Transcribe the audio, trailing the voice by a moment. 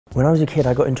When I was a kid,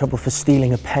 I got in trouble for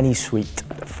stealing a penny sweet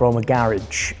from a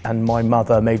garage, and my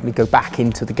mother made me go back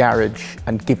into the garage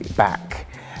and give it back.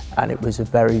 And it was a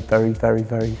very, very, very,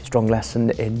 very strong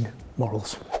lesson in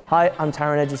morals. Hi, I'm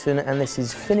Taron Egerton, and this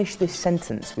is Finish This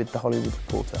Sentence with The Hollywood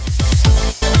Reporter.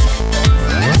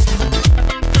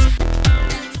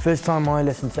 First time I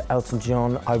listened to Elton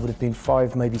John, I would have been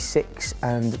 5, maybe 6,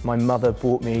 and my mother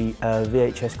bought me a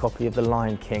VHS copy of The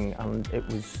Lion King, and it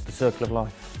was The Circle of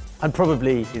Life. And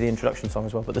probably the introduction song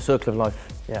as well, but The Circle of Life,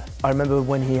 yeah. I remember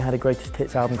when he had a Greatest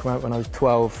Hits album come out when I was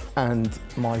 12, and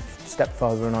my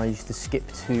stepfather and I used to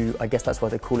skip to, I guess that's why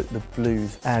they call it the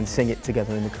blues, and sing it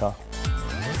together in the car.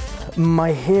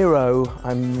 My hero,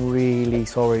 I'm really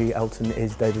sorry, Elton,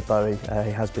 is David Bowie.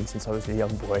 He has been since I was a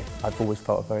young boy. I've always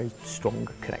felt a very strong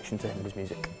connection to him and his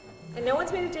music. And no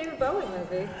one's made a David Bowie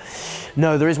movie?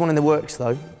 No, there is one in the works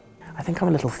though. I think I'm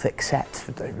a little thick set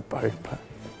for David Bowie, but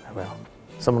oh well.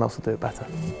 Someone else will do it better.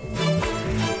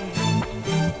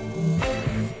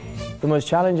 The most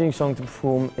challenging song to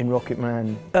perform in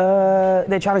Rocketman,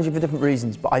 they're challenging for different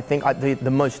reasons, but I think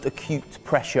the most acute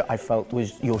pressure I felt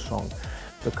was your song,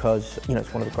 because you know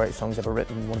it's one of the greatest songs ever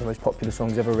written, one of the most popular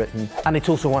songs ever written, and it's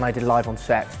also one I did live on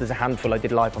set. There's a handful I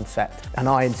did live on set, and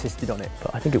I insisted on it,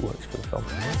 but I think it works for the film.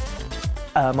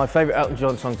 My favourite Elton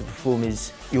John song to perform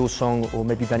is your song, or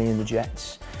maybe Benny and the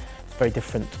Jets. Very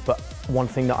different, but one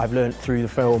thing that I've learned through the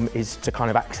film is to kind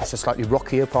of access a slightly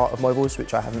rockier part of my voice,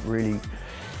 which I haven't really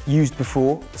used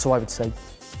before. So I would say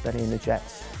Benny and the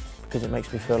Jets, because it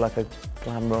makes me feel like a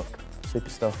glam rock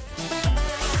superstar.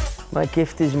 My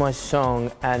gift is my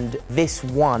song, and this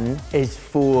one is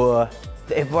for,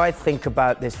 if I think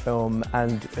about this film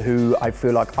and who I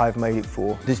feel like I've made it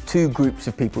for, there's two groups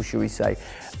of people, shall we say.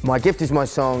 My gift is my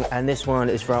song, and this one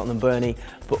is for Elton and Bernie,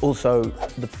 but also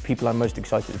the people I'm most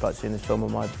excited about seeing this film are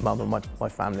my mum and my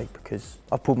family, because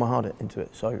I've poured my heart into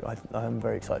it, so I'm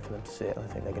very excited for them to see it, and I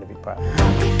think they're going to be proud.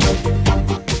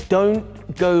 Don't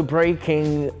go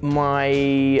breaking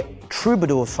my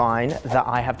troubadour sign that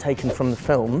I have taken from the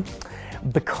film,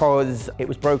 because it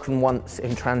was broken once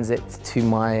in transit to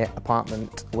my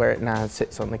apartment, where it now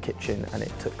sits on the kitchen, and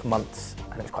it took months,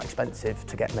 and it was quite expensive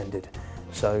to get mended.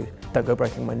 So don't go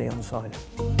breaking my neon sign.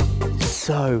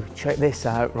 So check this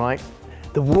out, right?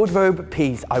 The wardrobe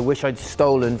piece I wish I'd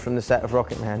stolen from the set of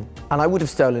Rocketman. And I would have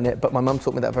stolen it, but my mum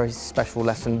taught me that very special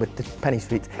lesson with the penny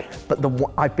sweets. But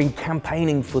I've been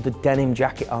campaigning for the denim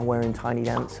jacket I wear in Tiny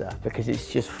Dancer, because it's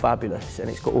just fabulous, and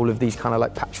it's got all of these kind of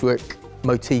like patchwork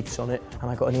motifs on it. And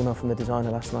I got an email from the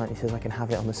designer last night. He says I can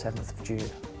have it on the 7th of June.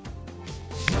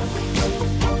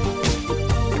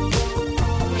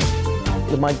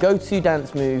 My go-to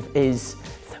dance move is,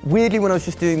 weirdly when I was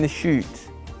just doing the shoot,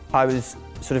 I was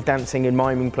sort of dancing and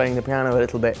miming, playing the piano a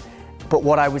little bit. But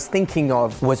what I was thinking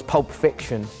of was Pulp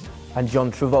Fiction and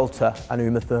John Travolta and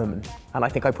Uma Thurman. And I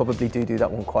think I probably do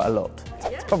that one quite a lot.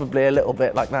 Yeah. It's probably a little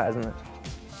bit like that, isn't it?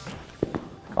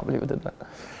 Can't believe I did that.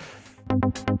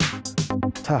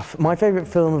 Tough. My favourite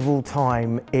film of all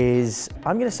time is,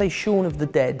 I'm going to say Shaun of the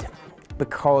Dead,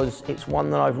 because it's one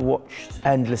that I've watched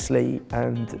endlessly,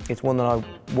 and it's one that I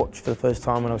watched for the first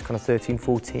time when I was kind of 13,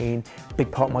 14,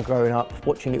 big part of my growing up,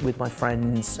 watching it with my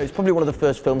friends. It's probably one of the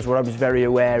first films where I was very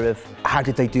aware of how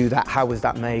did they do that, how was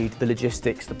that made, the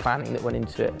logistics, the planning that went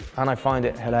into it. And I find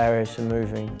it hilarious and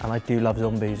moving, and I do love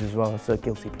zombies as well. It's a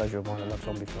guilty pleasure of mine, I love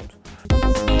zombie films.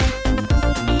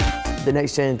 The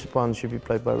next James Bond should be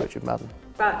played by Richard Madden.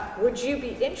 But would you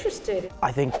be interested?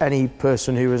 I think any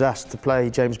person who was asked to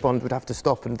play James Bond would have to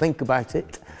stop and think about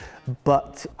it,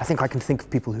 but I think I can think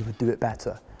of people who would do it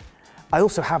better. I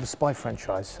also have a spy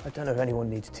franchise. I don't know if anyone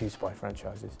needs 2 spy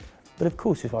franchises, but of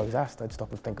course if I was asked I'd stop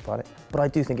and think about it. But I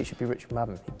do think it should be Richard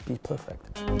Madden. He's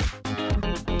perfect.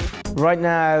 Right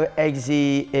now,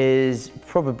 Eggsy is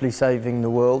probably saving the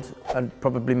world and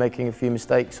probably making a few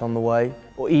mistakes on the way.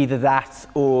 Or either that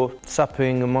or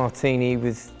supping a martini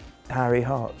with Harry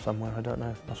Hart somewhere, I don't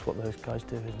know. That's what those guys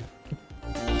do, isn't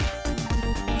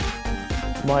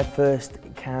it? My first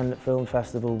Cannes Film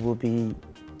Festival will be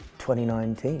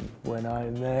 2019, when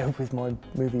I'm there with my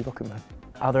movie Rocketman.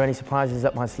 Are there any surprises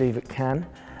up my sleeve at Cannes?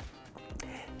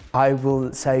 I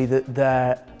will say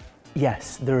that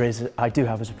yes, there is. I do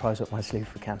have a surprise up my sleeve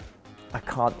for Cannes.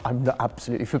 I'm not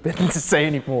absolutely forbidden to say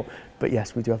any more, but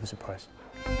yes, we do have a surprise.